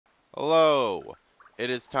Hello! It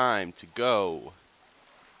is time to go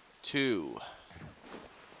to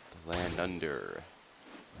the land under.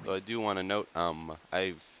 Though I do want to note,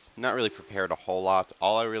 I've not really prepared a whole lot.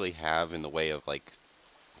 All I really have in the way of, like,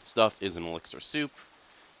 stuff is an elixir soup.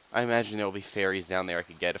 I imagine there will be fairies down there I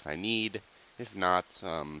could get if I need. If not,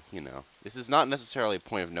 this is not necessarily a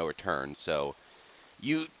point of no return, so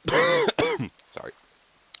you... Sorry.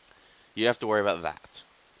 You have to worry about that.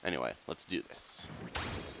 Anyway, let's do this.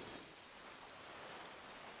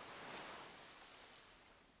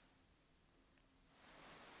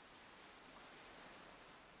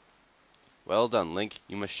 Well done, Link.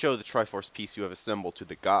 You must show the triforce piece you have assembled to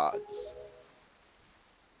the gods.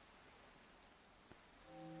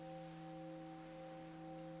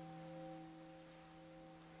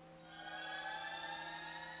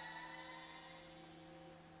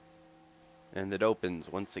 And it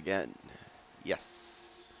opens once again.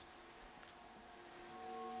 Yes.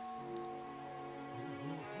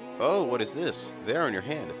 Oh, what is this? There on your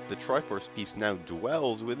hand. The triforce piece now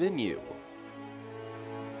dwells within you.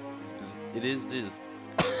 It is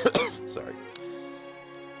sorry.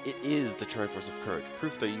 It is the triforce of courage,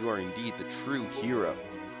 proof that you are indeed the true hero.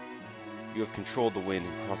 You have controlled the wind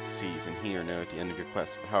and crossed the seas, and here, now at the end of your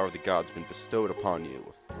quest, the power of the gods has been bestowed upon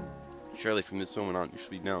you. Surely from this moment on, you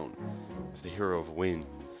should be known as the hero of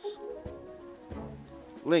winds.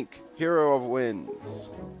 Link, hero of winds.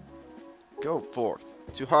 Go forth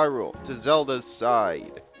to Hyrule, to Zelda's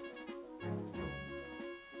side.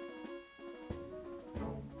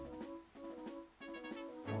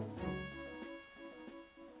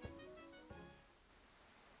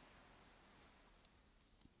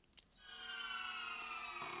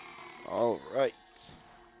 All right.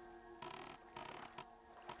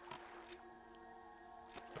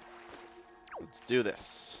 Let's do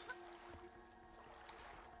this.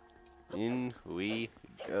 In we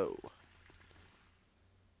go.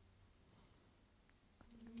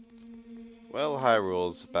 Well,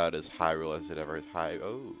 Hyrule's about as Hyrule as it ever is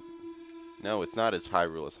Oh. No, it's not as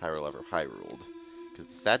Hyrule as Hyrule ever Hyruled. Because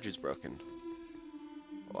the statue's broken.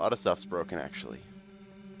 A lot of stuff's broken, actually.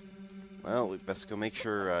 Well, we best go make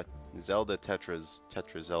sure Zelda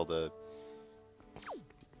Tetra Zelda...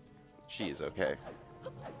 She is okay.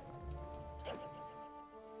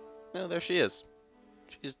 No, there she is.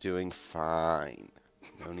 She's doing fine.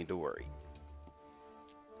 No need to worry.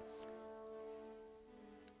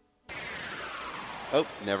 Oh,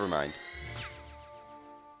 never mind.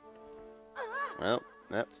 Well,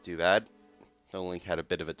 that's too bad. The Link had a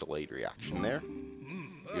bit of a delayed reaction there.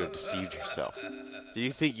 You have deceived yourself. Did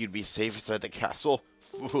you think you'd be safe inside the castle?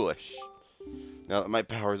 Foolish. Now that my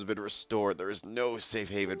power has been restored, there is no safe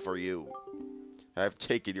haven for you. I have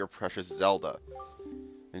taken your precious Zelda,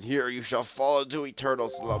 and here you shall fall into eternal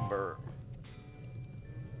slumber.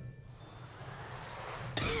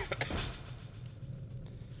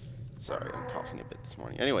 Sorry, I'm coughing a bit this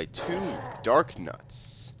morning. Anyway, 2 dark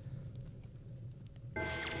nuts.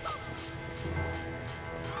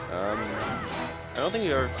 I don't think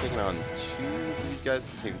we've ever taken on 2 of these guys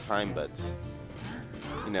at the same time, but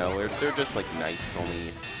you know, they're just like knights,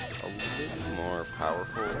 only a little more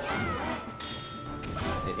powerful.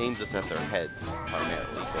 It aims us at their heads primarily,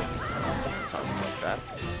 but also something like that.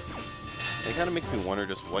 It kind of makes me wonder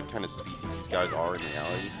just what kind of species these guys are in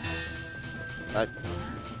reality. But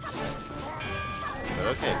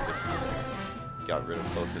okay, just got rid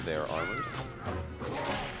of both of their armors.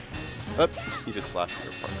 Oh, you just slashed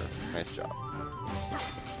your partner. Nice job.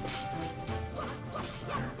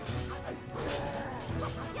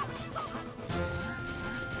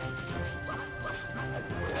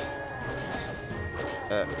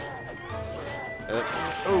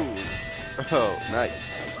 Oh, nice.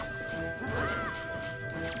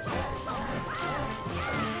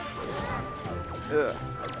 Ugh.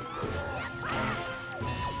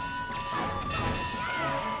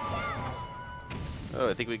 Oh,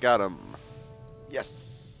 I think we got him.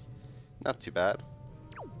 Yes. Not too bad.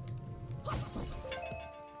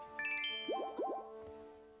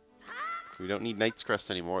 We don't need Knight's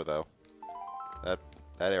Crest anymore, though. That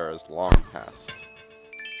era is long past.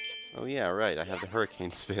 Oh yeah, right, I have the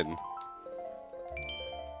Hurricane Spin.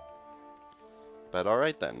 But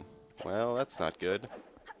alright then. Well, that's not good.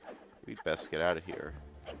 We'd best get out of here.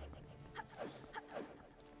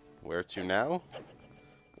 Where to now?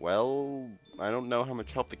 Well, I don't know how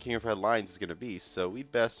much help the King of Red Lions is going to be, so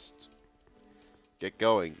we'd best get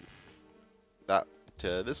going.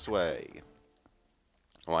 This way.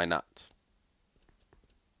 Why not?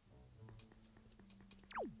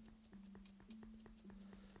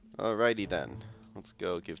 Alrighty then. Let's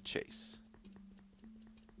go give chase.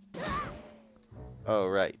 Oh,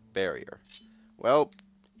 right. Barrier. Well,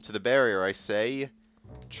 to the barrier I say,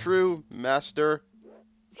 true master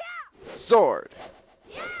sword.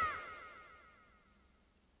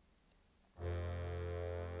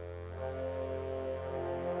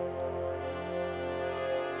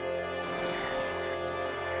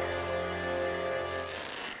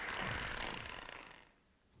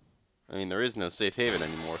 I mean, there is no safe haven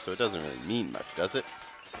anymore, so it doesn't really mean much, does it?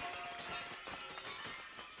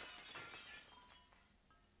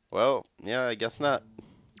 Well, yeah, I guess not.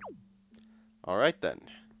 Alright then,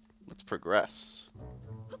 let's progress.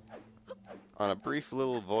 On a brief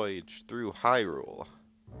little voyage through Hyrule.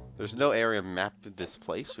 There's no area mapped with this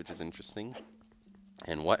place, which is interesting.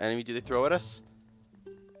 And what enemy do they throw at us?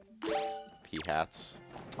 Pea-hats.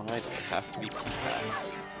 Why do they have to be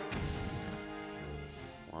pea-hats?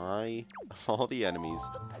 Why, of all the enemies,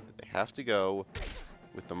 do they have to go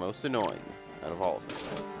with the most annoying out of all of them?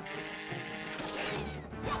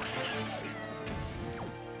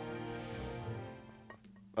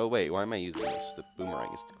 Oh wait, why am I using this? The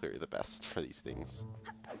boomerang is clearly the best for these things.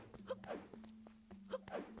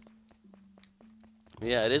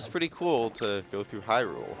 Yeah, it is pretty cool to go through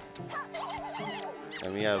Hyrule.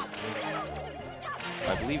 And we have...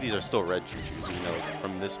 I believe these are still red choo-choos, even though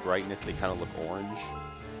from this brightness they kind of look orange.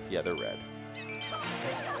 Yeah, they're red.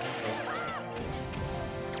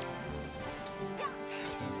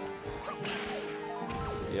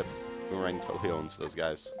 Yep, Boomerang totally owns those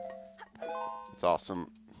guys. It's awesome.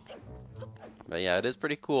 But yeah, it is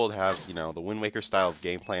pretty cool to have, you know, the Wind Waker style of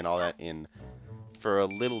gameplay and all that in for a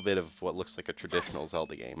little bit of what looks like a traditional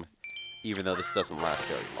Zelda game. Even though this doesn't last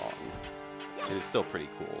very long. It is still pretty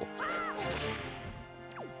cool.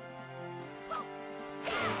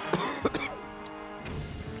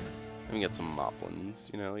 Let me get some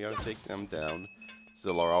moplins, you know, you gotta take them down.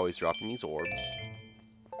 Still are always dropping these orbs.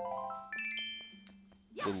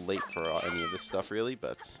 A little late for any of this stuff, really,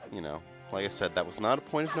 but, you know, like I said, that was not a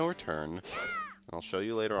point of no return. I'll show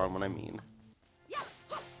you later on what I mean.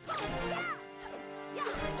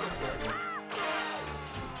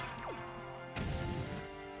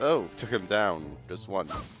 Oh, took him down. Just one.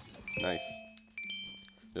 Nice.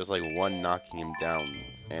 There's like one knocking him down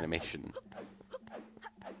animation.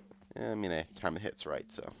 I mean, I time the hits right,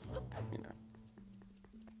 so, you know.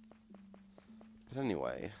 But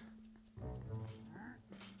anyway.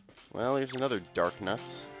 Well, here's another Dark Nut.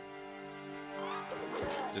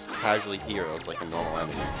 Just casually heroes like a normal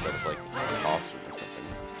enemy instead of like an awesome or something.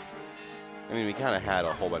 I mean, we kind of had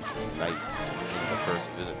a whole bunch of knights in the first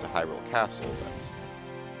visit to Hyrule Castle, but...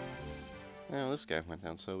 well, this guy went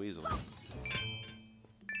down so easily.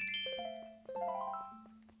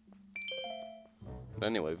 But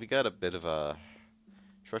anyway, we got a bit of a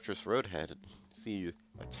treacherous road ahead. See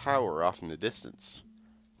a tower off in the distance.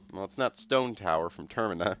 Well, it's not Stone Tower from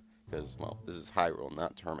Termina, because, well, this is Hyrule,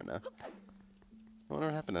 not Termina. I wonder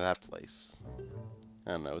what happened to that place.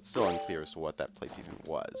 I don't know, it's still unclear as to what that place even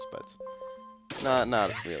was, but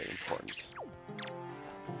not really important.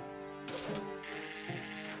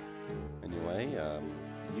 Anyway,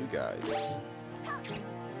 you guys.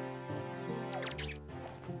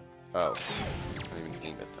 Oh, I didn't even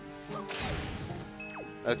aim at them.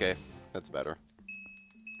 Okay, that's better.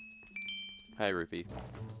 Hi, Rupee.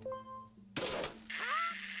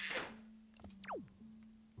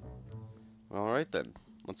 Alright then,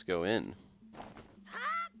 let's go in.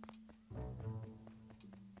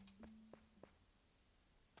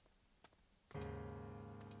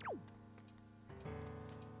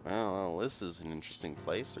 Well, this is an interesting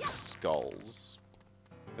place. There's skulls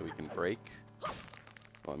that we can break.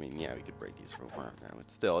 Well, I mean, yeah, we could break these for a while now.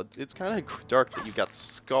 But still, it's kind of dark that you've got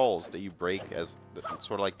skulls that you break as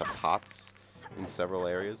sort of like the pots in several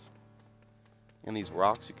areas. And these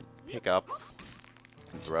rocks you can pick up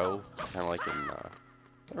and throw, kind of like in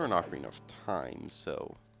they're an Ocarina of Time,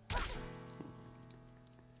 so...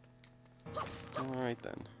 Alright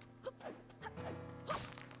then.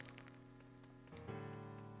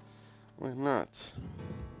 Why not?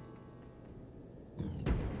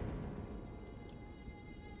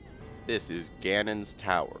 This is Ganon's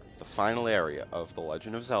Tower, the final area of The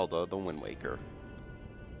Legend of Zelda: The Wind Waker.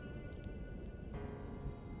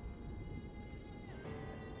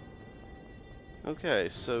 Okay,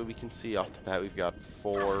 so we can see off the bat we've got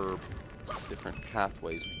 4 different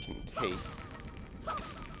pathways we can take.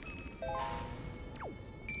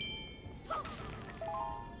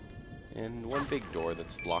 And one big door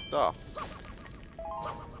that's blocked off.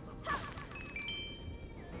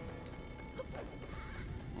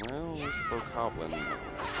 Well, there's the Bokoblin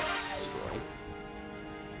destroy.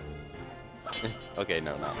 Okay,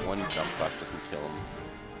 no, not one jump flash doesn't kill him.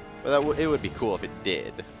 But it would be cool if it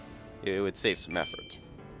did. It would save some effort.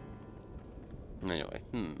 Anyway,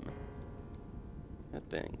 that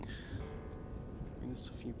thing.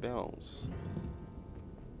 There's a few bells.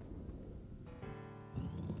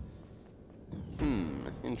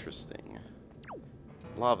 Interesting.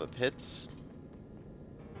 Lava pits.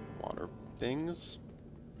 Water things.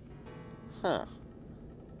 Huh.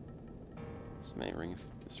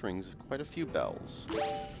 This rings quite a few bells.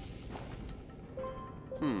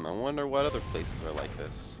 I wonder what other places are like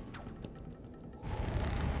this.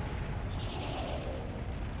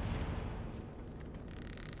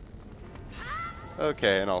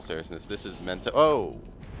 Okay, in all seriousness, this is meant to... Oh!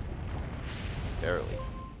 Barely.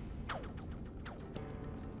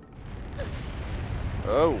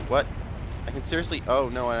 Oh, what? I can seriously... Oh,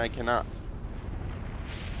 no, I cannot.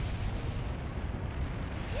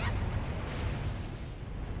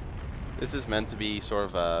 This is meant to be sort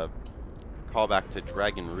of a callback to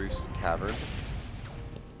Dragon Roost Cavern.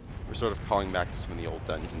 We're sort of calling back to some of the old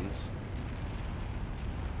dungeons.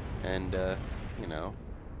 And, you know,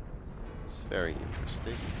 it's very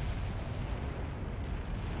interesting.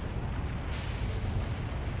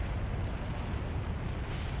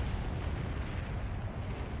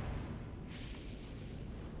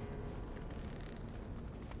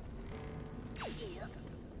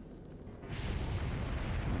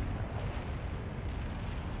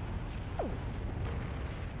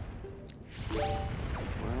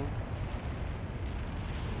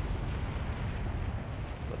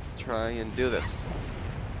 Try and do this.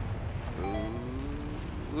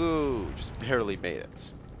 Ooh, just barely made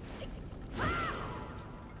it.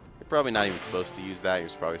 You're probably not even supposed to use that. You're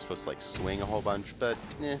probably supposed to like swing a whole bunch, but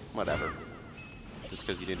whatever. Just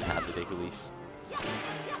because you didn't have the Deku Leaf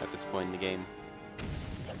at this point in the game.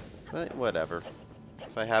 But whatever.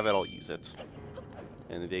 If I have it, I'll use it.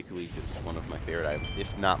 And the Deku Leaf is one of my favorite items, if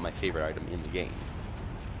not my favorite item in the game.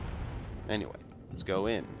 Anyway, let's go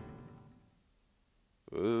in.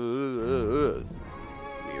 Weird.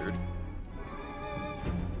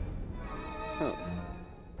 Huh.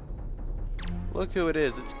 Look who it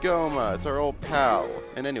is. It's Goma. It's our old pal.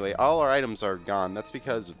 And anyway, all our items are gone. That's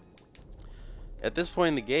because at this point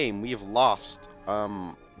in the game, we have lost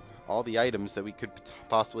all the items that we could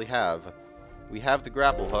possibly have. We have the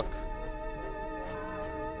grapple hook,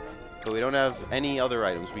 but we don't have any other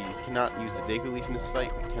items. We cannot use the Deku Leaf in this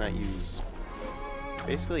fight. We cannot use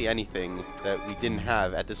basically anything that we didn't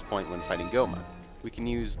have at this point when fighting Goma. We can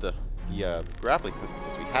use the grappling hook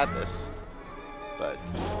because we had this, but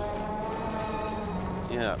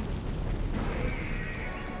yeah,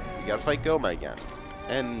 we gotta fight Goma again.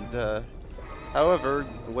 And however,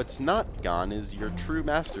 what's not gone is your true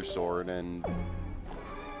Master Sword, and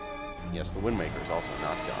yes, the Wind Waker is also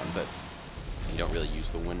not gone, but you don't really use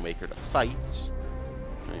the Wind Waker to fight.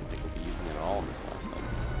 I didn't think we'll be using it at all in this last time.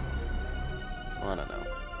 I don't know.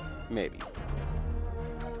 Maybe.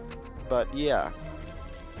 But, yeah.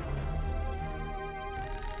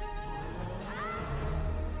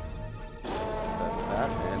 That's that,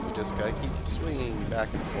 and we just gotta keep swinging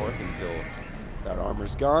back and forth until that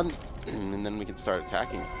armor's gone, and then we can start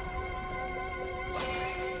attacking.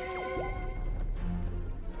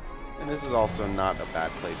 And this is also not a bad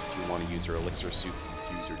place if you want to use your Elixir Suit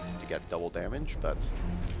Diffuser to get double damage, but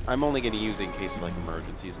I'm only going to use it in case of, like,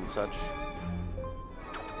 emergencies and such.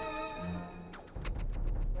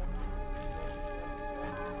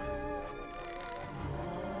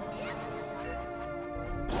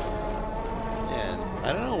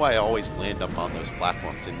 I don't know why I always land up on those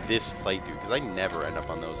platforms in this playthrough, because I never end up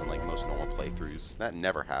on those in like most normal playthroughs. That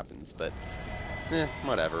never happens, but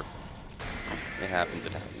whatever. It happens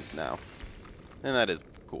now. And that is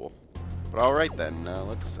cool. But alright then,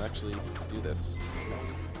 let's actually do this.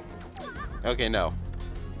 Okay, no.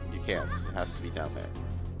 You can't. It has to be down there.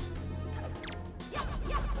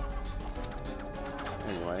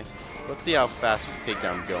 Anyway, let's see how fast we take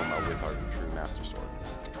down Goma with our true Master Sword.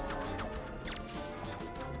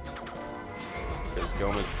 Because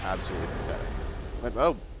Goma's absolutely pathetic.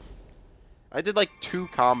 Oh! I did like 2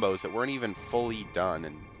 combos that weren't even fully done,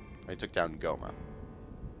 and I took down Goma.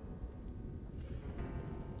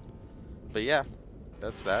 But yeah,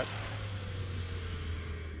 that's that.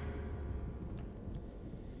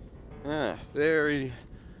 Very,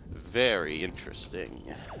 very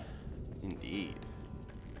interesting. Indeed.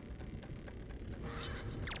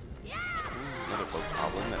 Another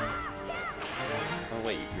Bokoblin. Oh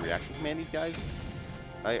wait, you can reaction command these guys?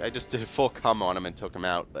 I just did a full combo on him and took him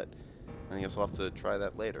out, but I guess I'll have to try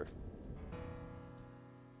that later.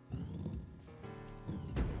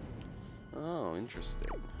 Oh,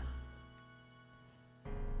 interesting.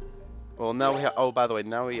 Well, now we have... Oh, by the way,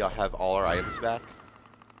 now we have all our items back.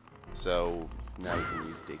 So, now we can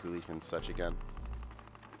use Deku Leaf and such again.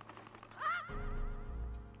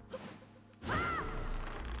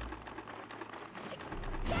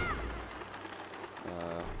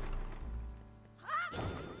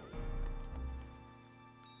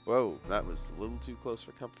 Whoa, that was a little too close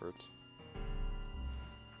for comfort.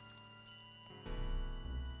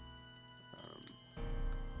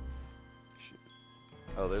 Shoot.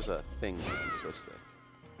 Oh, there's a thing that I'm supposed to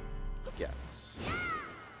get.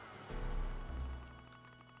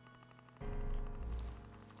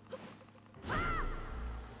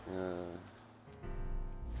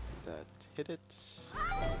 That hit it.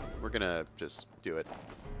 We're gonna just do it.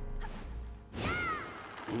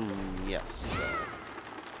 Yes.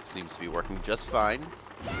 Seems to be working just fine.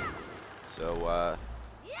 So,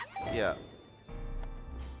 yeah.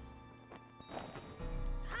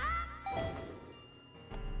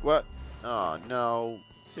 What? Oh, no.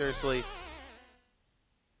 Seriously?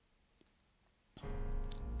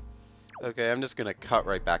 Okay, I'm just gonna cut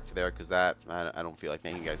right back to there, because that... I don't feel like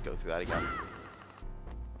making you guys go through that again.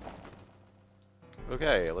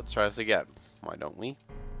 Okay, let's try this again. Why don't we?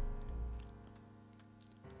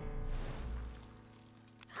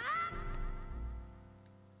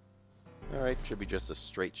 Alright, should be just a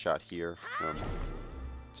straight shot here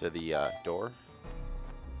to the door.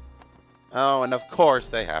 Oh, and of course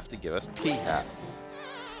they have to give us pea-hats.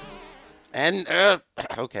 And,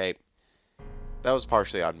 okay. That was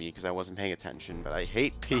partially on me because I wasn't paying attention, but I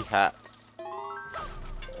hate pea-hats.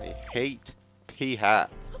 I hate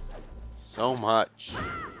pea-hats so much.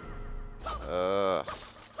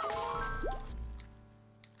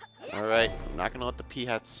 Alright, I'm not gonna let the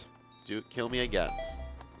pea-hats kill me again.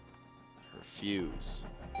 Refuse.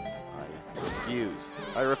 I refuse.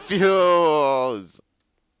 I refuse!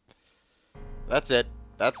 That's it.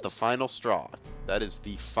 That's the final straw. That is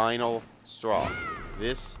the final straw.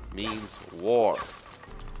 This means war.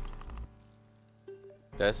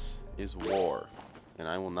 This is war. And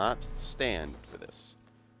I will not stand for this.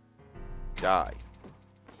 Die.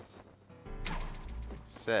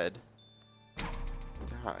 Said,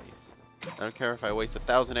 die. I don't care if I waste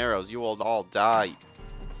 1,000 arrows. You will all die.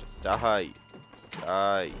 Just die.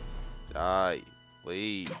 Die. Die.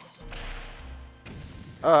 Please.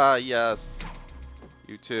 Ah, yes.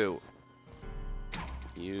 You too.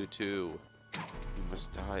 You too. You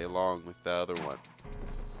must die along with the other one.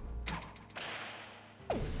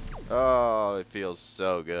 Oh, it feels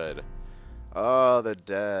so good. Oh, the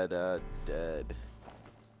dead. Dead.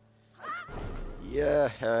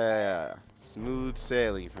 Yeah. Smooth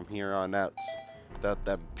sailing from here on out. Without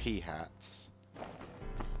them pea-hats.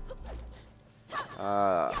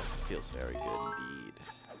 Ah, feels very good indeed.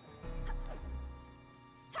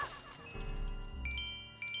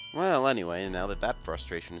 Well, anyway, now that that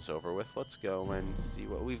frustration is over with, let's go and see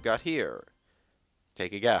what we've got here.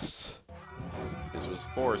 Take a guess. This was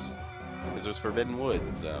forced. This was Forbidden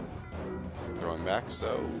Woods. Throwing back,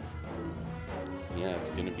 so... yeah,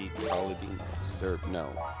 it's gonna be Caladinos. Or, no.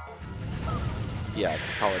 Yeah,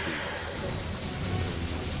 it's Caladinos.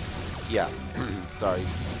 Yeah, sorry.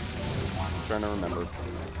 I'm trying to remember.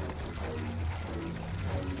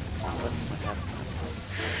 What happened?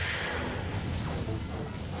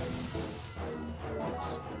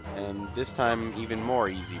 And this time even more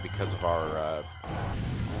easy because of our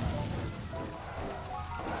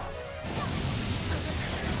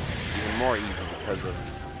even more easy because of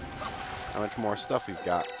how much more stuff we've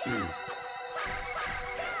got.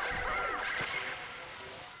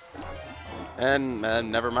 And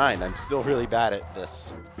never mind, I'm still really bad at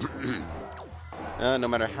this. No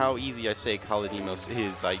matter how easy I say Caladinos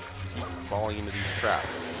is, I keep falling into these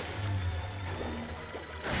traps.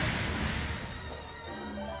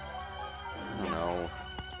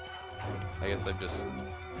 I guess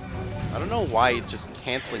I don't know why it's just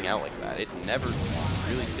canceling out like that. It never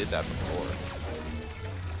really did that before.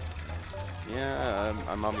 Yeah,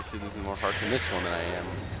 I'm obviously losing more hearts in this one than I am.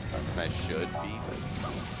 Than I should be, but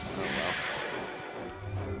oh well.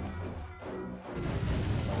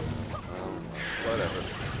 Whatever.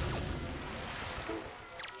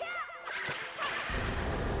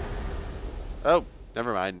 Oh,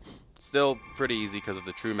 never mind. Still pretty easy because of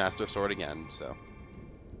the True Master Sword again, so...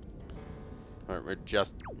 we're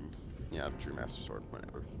just... yeah, True Master Sword,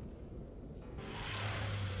 whatever.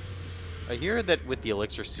 I hear that with the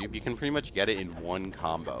Elixir Soup, you can pretty much get it in one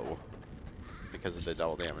combo. Because of the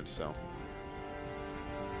double damage, so...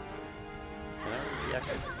 yeah.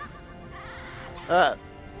 Ah!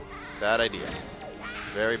 Bad idea.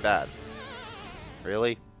 Very bad.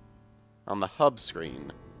 Really? On the hub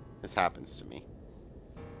screen, this happens to me.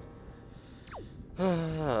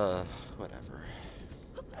 Whatever.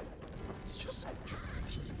 Let's just...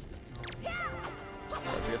 Don't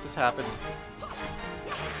forget this happened.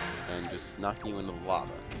 And just knock you into the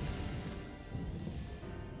lava.